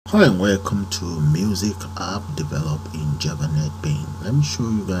Hi and welcome to Music App Developed in Java NetBeans. Let me show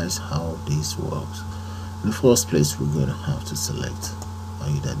you guys how this works. In the first place, we're going to have to select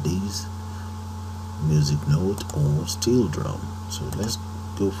either this music note or steel drum. So let's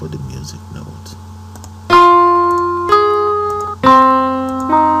go for the music note.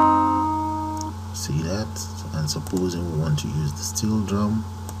 See that? And supposing we want to use the steel drum,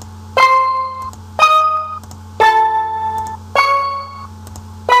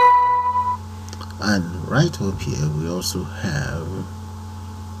 and right up here we also have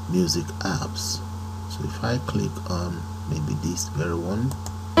music apps. So if I click on maybe this very one,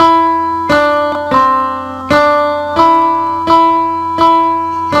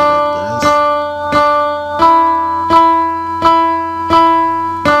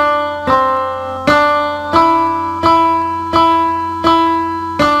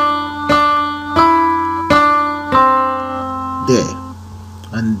 there,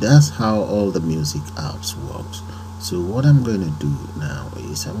 and that's how all the music apps works. So what I'm going to do now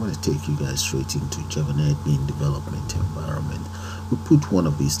is I'm going to take you guys straight into Java NetBeans development environment. We put one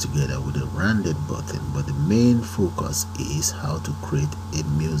of these together with a rounded button, but the main focus is how to create a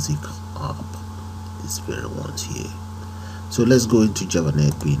music app, these very ones here. So let's go into Java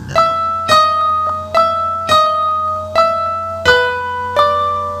NetBeans now.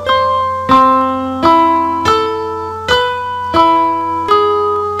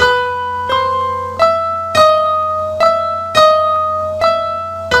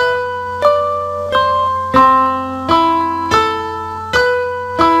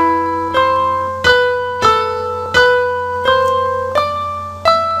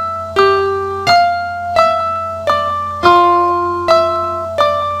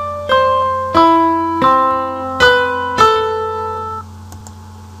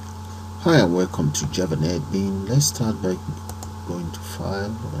 Hi and welcome to Java NetBeans. Let's start by going to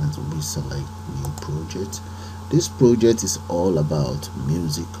File and we select New Project. This project is all about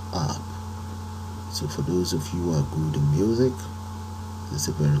music app. So for those of you who are good in music, this is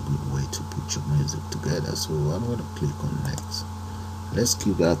a very good way to put your music together. So I'm going to click on Next. Let's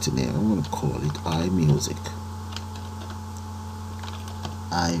give that a name. I'm going to call it iMusic.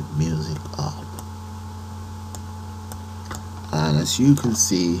 iMusic app. And as you can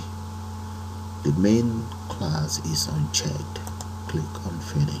see, the main class is unchecked. Click on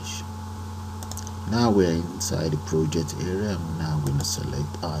Finish. Now we're inside the project area. I'm now going to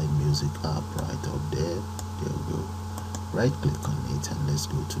select iMusic app right up there. There we go. Right click on it and let's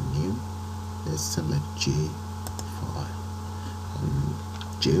go to New. Let's select J file and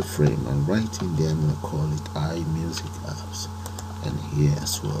JFrame, and right in there I'm going to call it iMusic apps, and here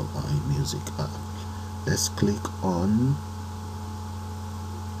as well iMusic app. Let's click on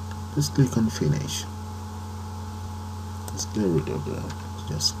Finish. Let's get rid of that.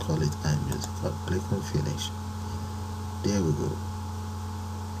 Just call it iMusic app. Click on Finish. There we go.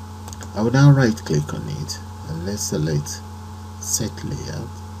 I will now right click on it and let's select Set Layout,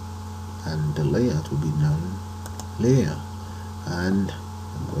 and the layout will be known Layer. And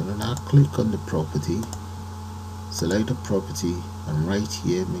I'm going to now click on the property, select the property, and right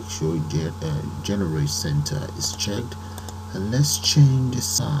here make sure Generate Center is checked. And let's change the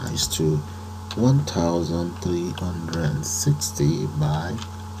size to 1360 by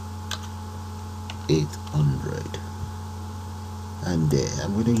 800, and there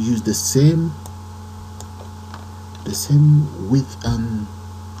I'm going to use the same width and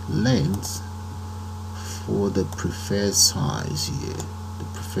length for the preferred size here. The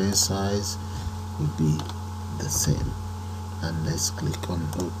preferred size would be the same, and let's click on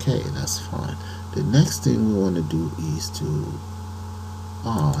OK. That's fine. The next thing we want to do is to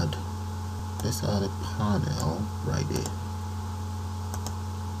let's add a panel right there.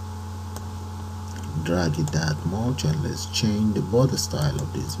 Drag it that much, and let's change the border style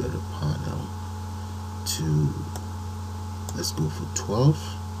of this very panel to, let's go for 12.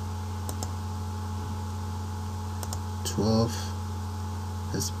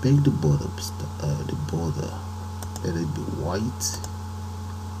 Let's make the border let it be white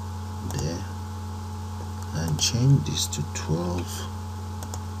there, and change this to 12,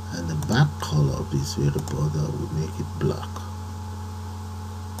 and the back color of this very border will make it black.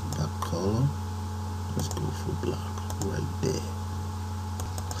 Back color, let's go for black right there.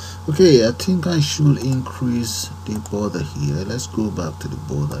 Okay, I think I should increase the border here. Let's go back to the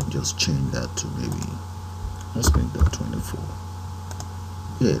border and just change that to maybe, let's make that 24.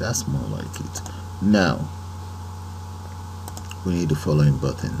 Yeah, that's more like it. Now we need the following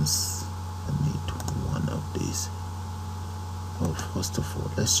buttons. I need one of these. Oh, first of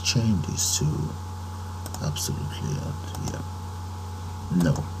all, let's change this to absolutely out. Yeah.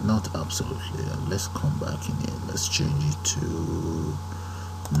 No, not absolutely. Let's come back in here. Let's change it to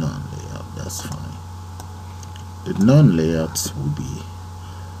non-layout. That's fine. The non-layout will be,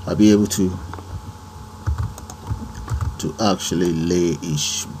 I'll be able to actually lay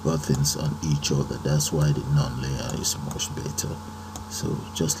each buttons on each other. That's why the non-layout is much better. So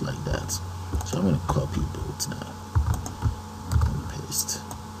just like that. So I'm going to copy both now and paste.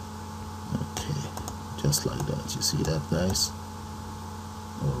 Okay, just like that. You see that, guys?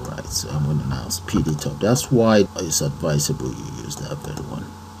 Alright, so I'm going to now speed it up. That's why it's advisable you use that very one.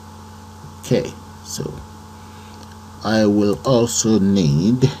 Okay, so I will also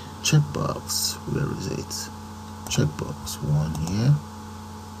need checkbox. Where is it? Checkbox, one here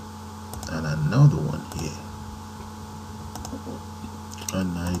and another one here.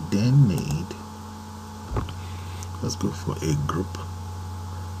 And I then need, let's go for a group,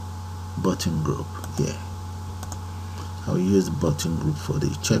 button group. Yeah, I'll use the button group for the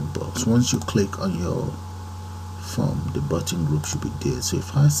checkbox. Once you click on your form, the button group should be there. So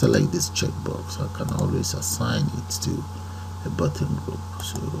if I select this checkbox, I can always assign it to a button group.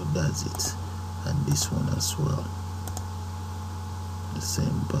 So that's it. And this one as well, the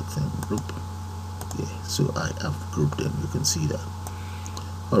same button group. Yeah, so I have grouped them. You can see that.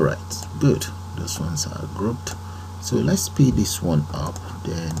 Alright, good. Those ones are grouped. So let's speed this one up,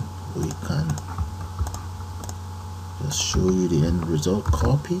 then we can just show you the end result.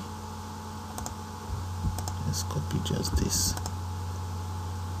 Copy. Let's copy just this.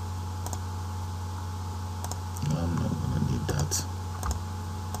 I'm not gonna need that.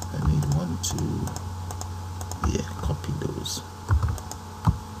 I need 1, 2. Yeah, copy those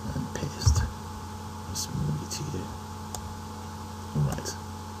and paste. Let's move it here. Alright.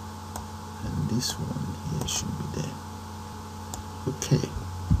 And this one here should be there. Okay.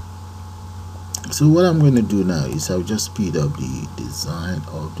 So what I'm going to do now is I'll just speed up the design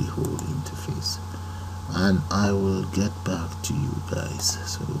of the whole interface, and I will get back to you guys.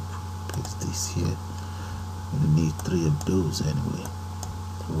 So paste this here. I'm going to need 3 of those anyway.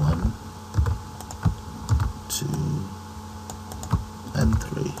 1, 2, and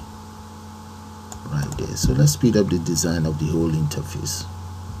 3 right there. So let's speed up the design of the whole interface.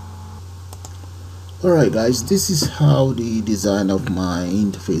 Alright guys, this is how the design of my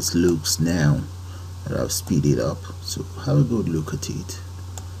interface looks now that I've speeded up. So have a good look at it.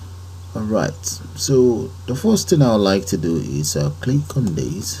 Alright, so the first thing I would like to do is click on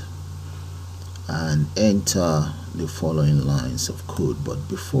this and enter the following lines of code. But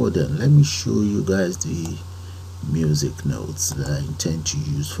before then, let me show you guys the music notes that I intend to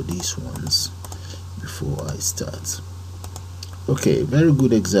use for these ones before I start. Okay, very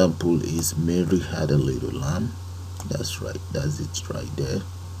good example is Mary Had a Little Lamb. That's right, that's it right there.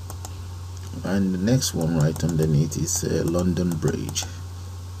 And the next one right underneath is London Bridge.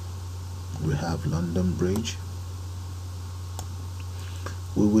 We have London Bridge.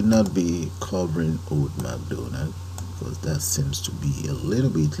 We will not be covering Old MacDonald because that seems to be a little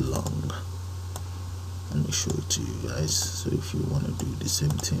bit long. Let me show it to you guys. So if you want to do the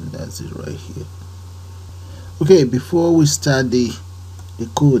same thing, that's it right here. Okay, before we start the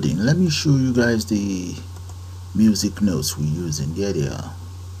coding, let me show you guys the music notes we're using. There they are.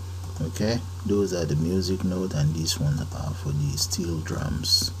 Okay, those are the music notes, and these ones are for the steel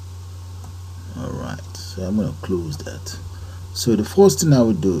drums. Alright, so I'm going to close that. So the first thing I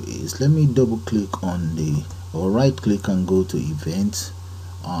will do is let me double click on the, or right click and go to event,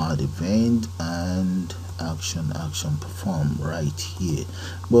 event and action perform right here.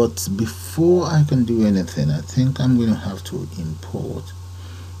 But before I can do anything, I think I'm going to have to import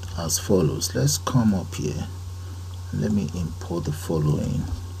as follows. Let's come up here. Let me import the following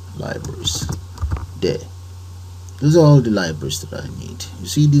libraries. There, those are all the libraries that I need. You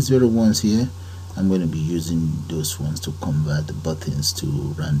see these very ones here? I'm going to be using those ones to convert the buttons to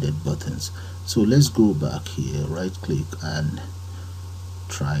rendered buttons. So let's go back here, right click and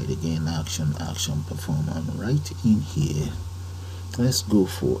try it again. Action perform, and right in here let's go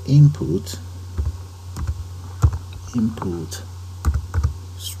for input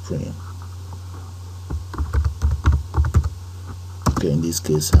string. Okay, in this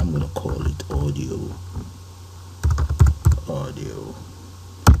case I'm going to call it audio.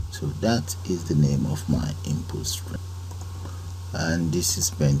 So that is the name of my input string, and this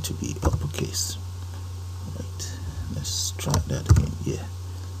is meant to be uppercase. Right, let's try that again. Yeah,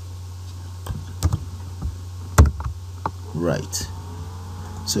 right.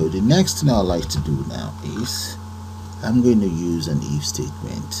 So the next thing I like to do now is I'm going to use an if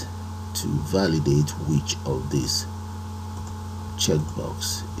statement to validate which of these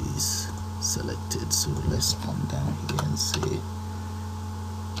checkbox is selected. So let's come down here and say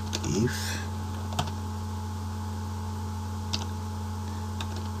if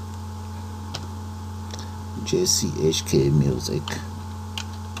jchk music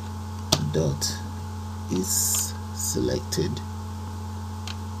dot is selected,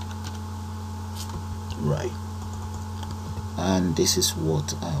 right, and this is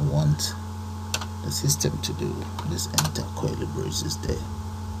what I want the system to do. Let's enter curly braces there.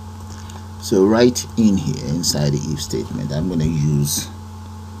 So right in here inside the if statement, I'm going to use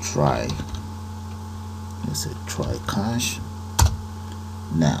try. Let's say try cache.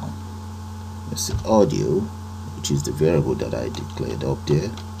 Now let's say audio, which is the variable that I declared up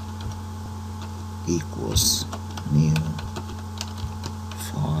there, equals new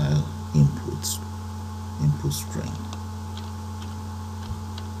file input string.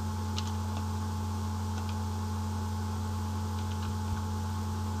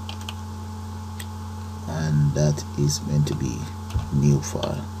 And that is meant to be new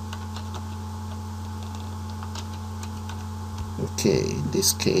file. Okay, in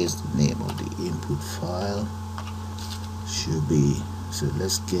this case the name of the input file should be, so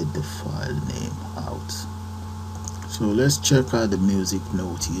let's get the file name out. So let's check out the music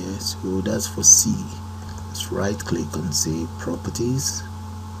note here. So that's for C. Let's right click on C, properties,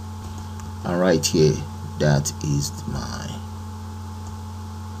 and right here that is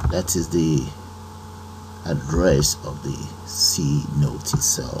the address of the C note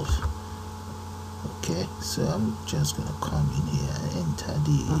itself. Okay, so I'm just gonna come in here and enter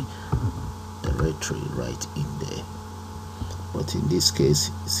the directory right in there. But in this case,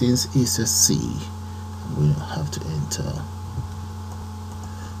 since it's a C, I'm going to have to enter.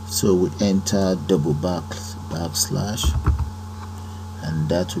 So we enter double backslash, and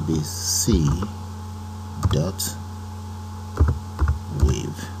that will be C dot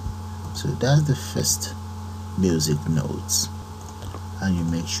wave. So that's the first music notes, and you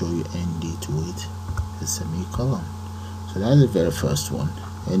make sure you end it with a semicolon. So that's the very first one.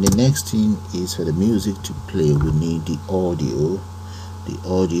 And the next thing is for the music to play, we need the audio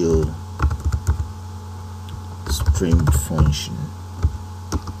stream function.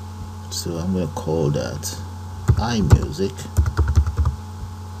 So I'm going to call that iMusic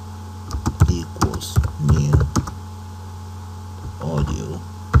equals new audio,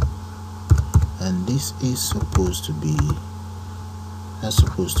 and this is supposed to be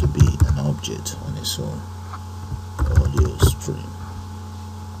an object on its own. Audio stream,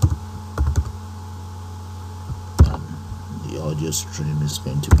 and the audio stream is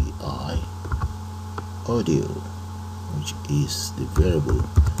going to be audio, which is the variable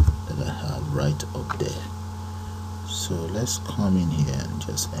that I have right up there. So let's come in here and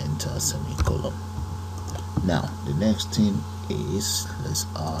just enter a semicolon. Now the next thing is, let's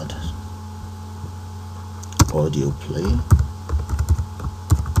add audio play.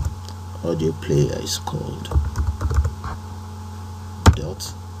 Audio player is called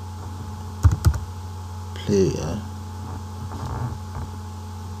dot player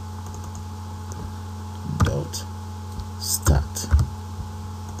dot start,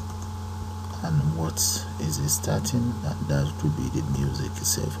 and what is it starting? And that would be the music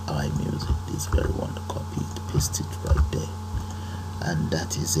itself, iMusic. This very one, copy it, paste it right there, and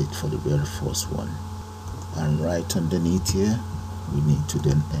that is it for the very first one. And right underneath here we need to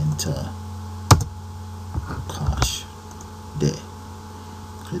then enter cache there.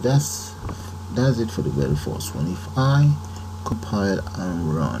 So that's it for the very first one. If I compile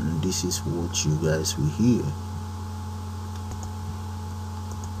and run, this is what you guys will hear.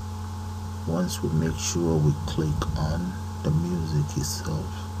 Once we make sure we click on the music itself,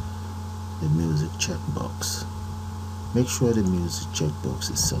 the music checkbox, make sure the music checkbox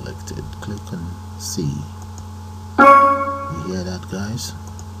is selected, click on C. You hear that, guys?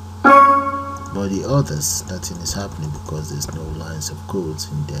 But the others, nothing is happening because there's no lines of codes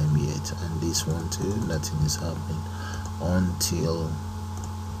in them yet, and this one too, nothing is happening until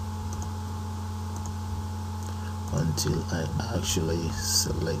I actually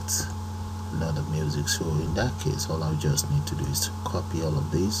select another music. So in that case, all I just need to do is to copy all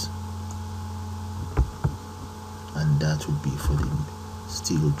of these, and that would be for the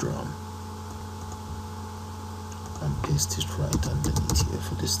steel drum, and paste it right underneath here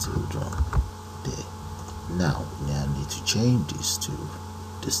for the steel drum there. Now I need to change this to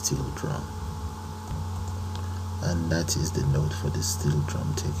the steel drum, and that is the note for the steel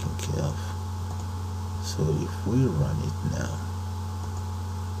drum taken care of. So if we run it now,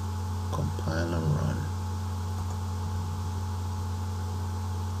 compile and run,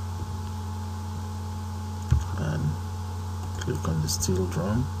 and click on the steel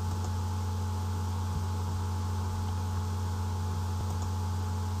drum,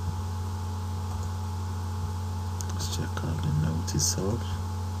 let's check out the note itself.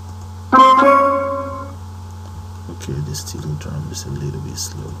 Okay, the steel drum is a little bit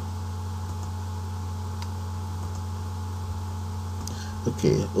slow.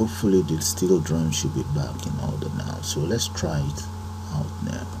 Okay, hopefully the steel drum should be back in order now. So let's try it out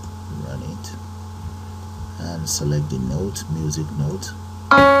now. Run it and select the note, music note.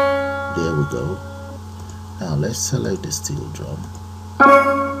 There we go. Now let's select the steel drum.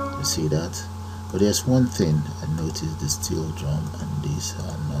 You see that? But there's one thing I noticed: the steel drum and these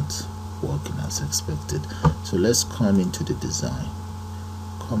are not working as expected. So let's come into the design,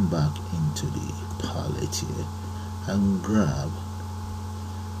 come back into the palette here and grab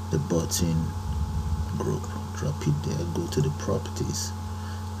the button group, drop it there, go to the properties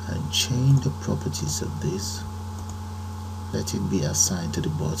and change the properties of this. Let it be assigned to the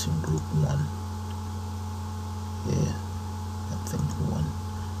button group 1. Yeah, I think 1,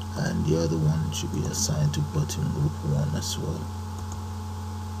 and the other one should be assigned to button group 1 as well.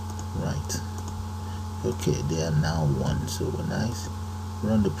 Right, okay, they are now 1. So when I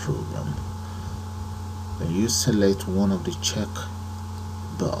run the program, when you select one of the check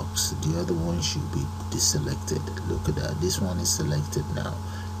box, the other one should be deselected. Look at that, this one is selected now.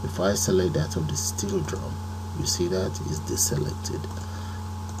 If I select that of the steel drum, you see that is deselected,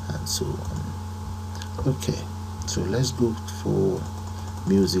 and so on. Okay, so let's go for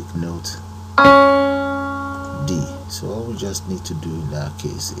music note D. So all we just need to do in that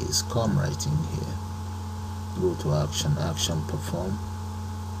case is come right in here, go to action, perform,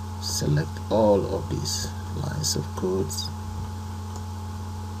 select all of these lines of codes,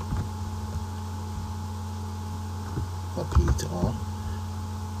 copy it all,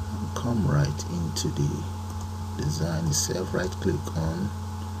 and come right into the design itself. Right click on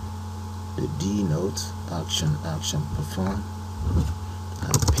the D note, action, perform,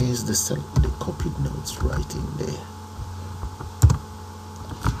 and paste the copied notes right in there.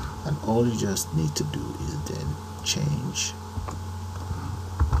 And all you just need to do is then change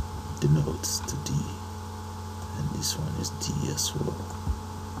the notes to D, and this one is D as well,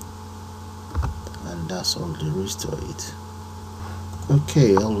 and that's all there is to it.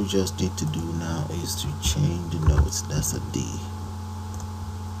 Okay, all we just need to do now is to change the notes. That's a D,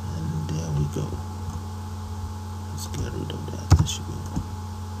 and there we go. Let's get rid of that. That should be,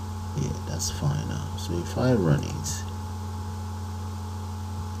 yeah, that's fine now. So if I run it,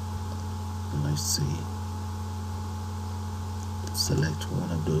 let's see, select one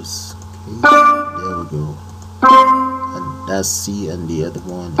of those. Okay, there we go, and that's C, and the other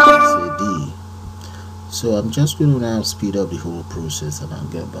one is a D. So I'm just going to now speed up the whole process and I'll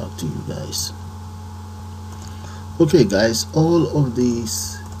get back to you guys. Okay guys, all of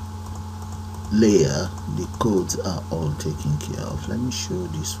these layer, the codes are all taken care of. Let me show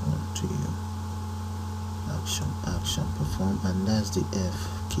this one to you. Action, perform, and that's the F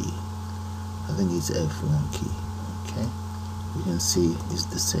key. I think it's F1 key. Okay, you can see it's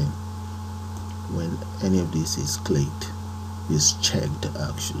the same. When any of this is clicked, it's checked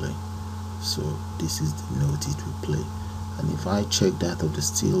actually. So this is the note it will play, and if I check that of the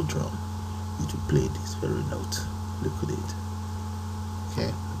steel drum, it will play this very note. Look at it.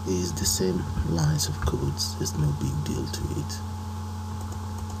 Okay, it is the same lines of codes. There's no big deal to it.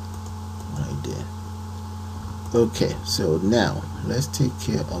 Right there. Okay, so now let's take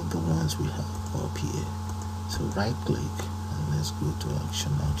care of the ones we have up here. So right click and let's go to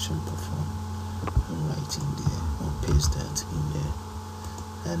action, perform, and right in there, or paste that in there.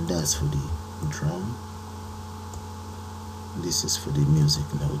 And that's for the drum. This is for the music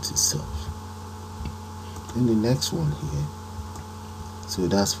note itself. In the next one here, so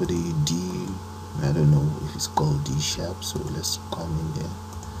that's for the D. I don't know if it's called D sharp. So let's come in there,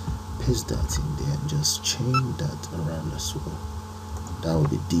 paste that in there, and just change that around as well. That will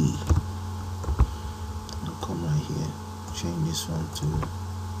be D. I'll come right here, change this one to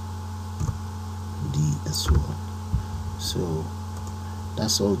D as well. So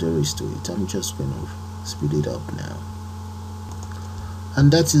that's all there is to it. I'm just going to speed it up now.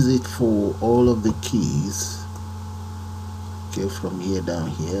 And that is it for all of the keys. Okay, from here down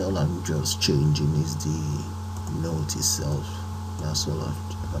here, all I'm just changing is the note itself. That's all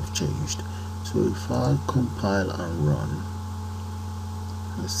I've changed. So if I compile and run,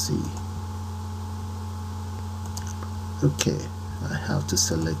 let's see. Okay, I have to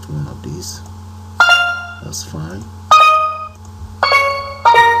select one of these. That's fine.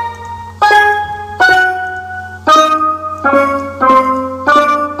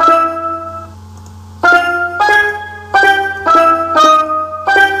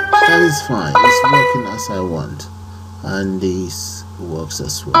 That is fine. It's working as I want, and this works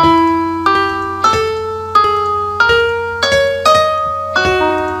as well.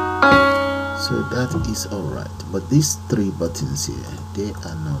 that is alright, but these three buttons here, they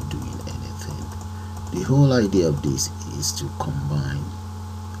are not doing anything. The whole idea of this is to combine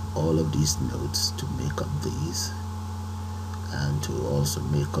all of these notes to make up these, and to also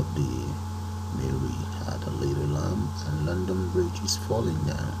make up the Mary Had a Little Lamb and London Bridge is Falling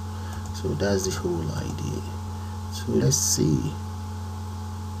Down. So that's the whole idea. So let's see.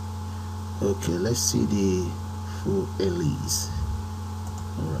 Okay, let's see the full LEs.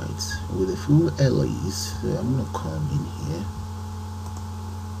 Alright, with the full LEs, so I'm gonna come in here,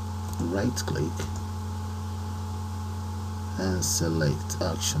 right click, and select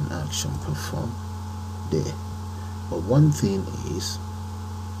action perform there. But one thing is,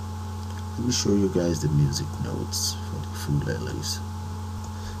 let me show you guys the music notes for the full LEs.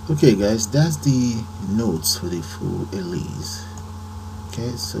 Okay guys, that's the notes for the full LEs.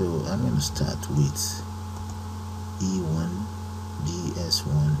 Okay, so I'm going to start with E1,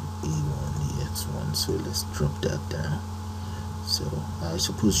 DS1, E1, EX1. So let's drop that down. So I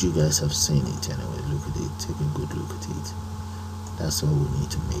suppose you guys have seen it anyway. Look at it, take a good look at it. That's all we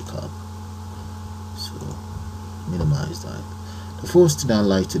need to make up. So minimize that. The first thing I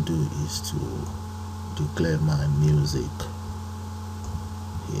like to do is to declare my music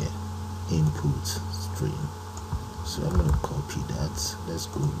here, input string. So I'm going to copy that. Let's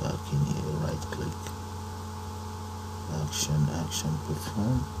go back in here, right click, action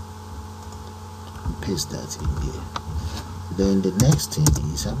perform, and paste that in there. Then the next thing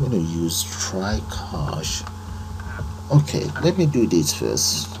is I'm going to use try cache. Okay, let me do this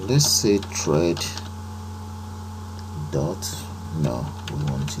first. Let's say thread dot, no, we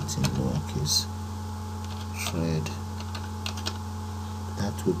want it in lowercase, thread,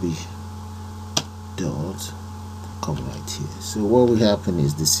 that would be dot, come right here. So what will happen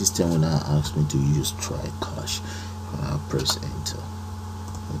is the system will now ask me to use try cache, and I'll press enter.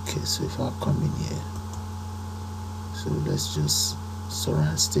 Okay, so if I come in here, so let's just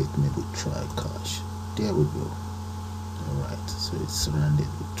surround statement with try cache. There we go. Alright, so it's surrounded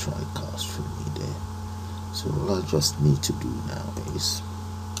with try cache for me there. So all I just need to do now is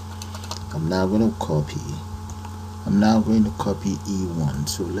I'm now going to copy E1.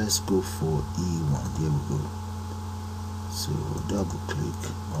 So let's go for E1. There we go. So double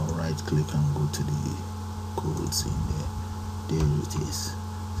click or right click and go to the codes in there. There it is.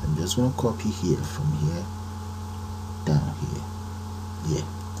 So I'm just going to copy here from here down here. Yeah.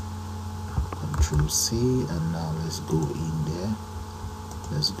 Control C, and now let's go in there.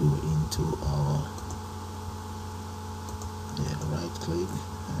 Let's go into our right click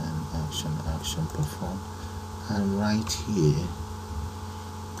and action perform, and right here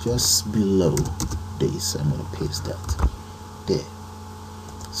just below this I'm going to paste that there.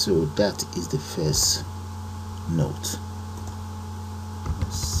 So that is the first note.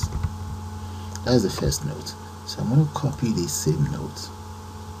 Yes. That's the first note. So I'm going to copy the same note,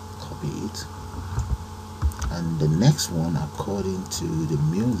 copy it, and the next one according to the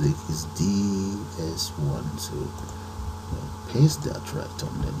music is DS1. So paste that right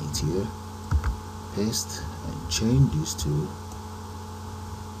underneath here, paste, and change this to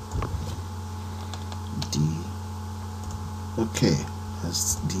D. Okay,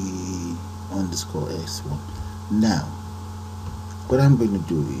 that's D underscore S1. Now what I'm going to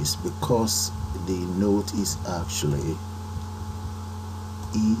do is, because the note is actually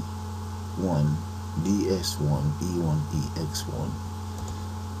E1, DS1, E1, EX1,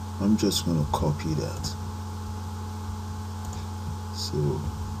 I'm just going to copy that. So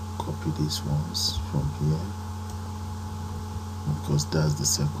copy these ones from here, because that's the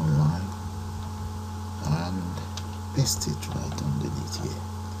second line, and paste it right underneath here.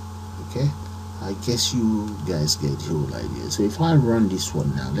 Okay, I guess you guys get the whole idea. So if I run this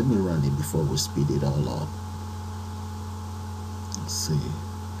one now, let me run it before we speed it all up. Let's see.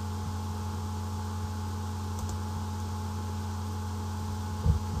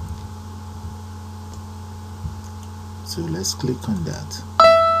 So let's click on that.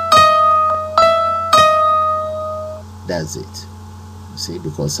 That's it. See,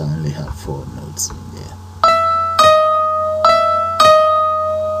 because I only have 4 notes in there.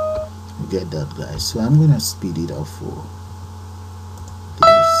 You get that, guys? So I'm gonna speed it up for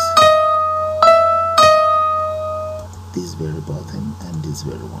this very bottom and this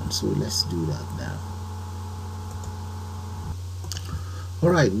very one. So let's do that now.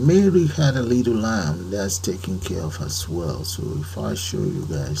 Alright, Mary Had a Little Lamb, that's taken care of as well. So if I show you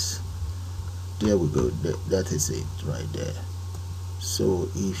guys, there we go, that is it right there. So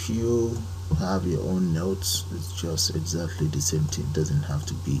if you have your own notes, it's just exactly the same thing. It doesn't have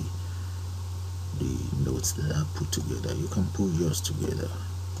to be the notes that I put together. You can put yours together.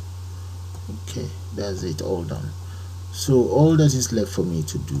 Okay, that's it, all done. So all that is left for me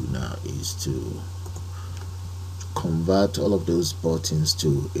to do now is to convert all of those buttons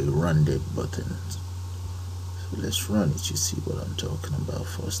to a rounded button. So let's run it, you see what I'm talking about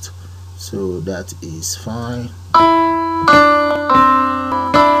first. So that is fine.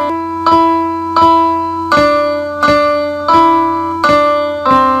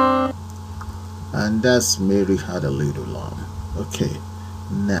 And that's Mary Had a Little Lamb. Okay,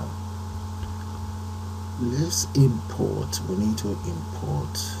 now let's import. We need to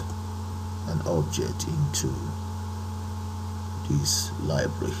import an object into this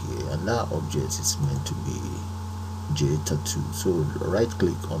library here, and that object is meant to be J2. So right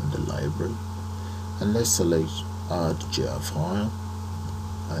click on the library and let's select add jar file,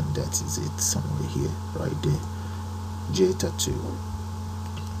 and that is it, somewhere here, right there, J2.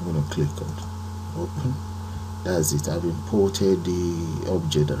 I'm going to click on open. That's it. I've imported the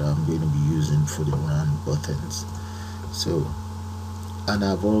object that I'm going to be using for the round buttons. So, and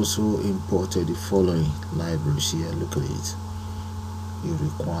I've also imported the following libraries here. Look at it. You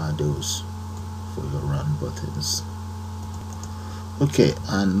require those for your round buttons. Okay,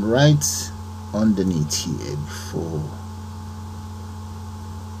 and right underneath here, before,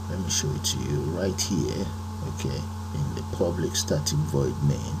 let me show it to you right here. Okay, in the public static void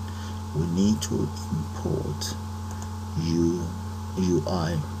main, we need to import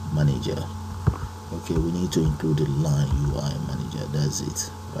UI manager. Okay, we need to include the line UI manager. That's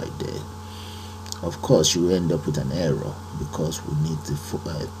it right there. Of course, you end up with an error because we need the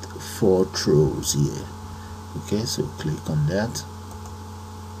four throws here. Okay, so click on that,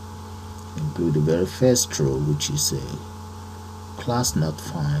 include the very first throw, which is a class not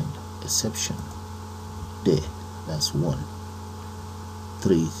found exception. There, that's 1.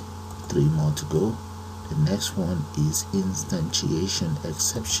 3 more to go. The next one is instantiation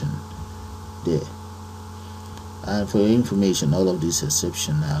exception. There. And for your information, all of these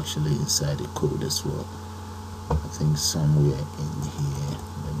exceptions are actually inside the code as well. I think somewhere in here.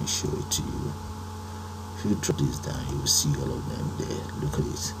 Let me show it to you. If you drop this down, you will see all of them there. Look at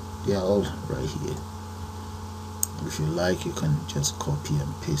it. They are all right here. If you like, you can just copy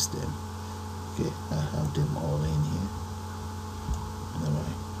and paste them. Okay, I have them all in here.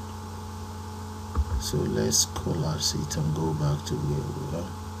 Alright. So let's collapse it and go back to where we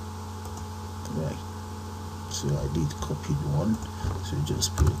are. Right. So I did copy one. So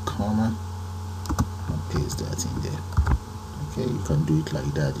just put a comma and paste that in there. Okay, you can do it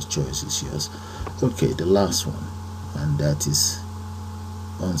like that. The choice is yours. Okay, the last one, and that is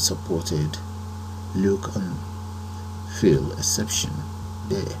unsupported look and feel exception.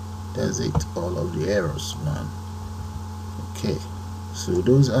 There. That's it. All of the errors, man. Okay. So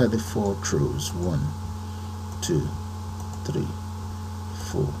those are the 4 throws. 1, 2, 3,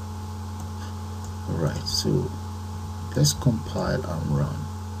 4. Alright, so let's compile and run.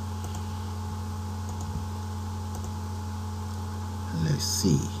 Let's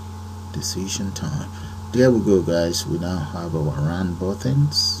see. Decision time. There we go, guys. We now have our run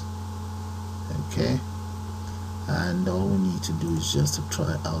buttons. Okay. And all we need to do is just to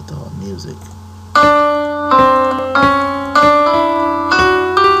try out our music.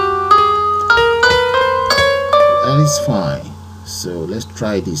 And it's fine. So let's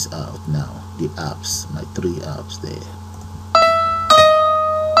try this out now. The apps, my 3 apps there.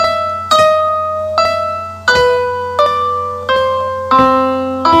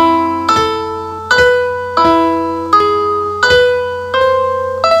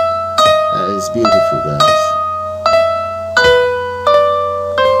 That is beautiful, guys.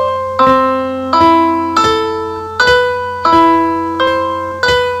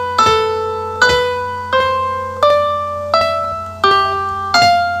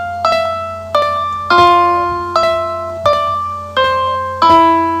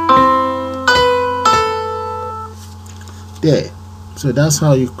 There. So that's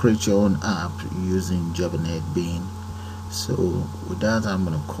how you create your own app using Java NetBeans. So with that, I'm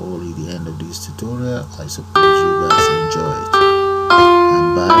going to call it the end of this tutorial. I suppose you guys enjoyed,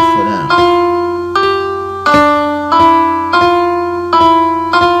 and bye for now.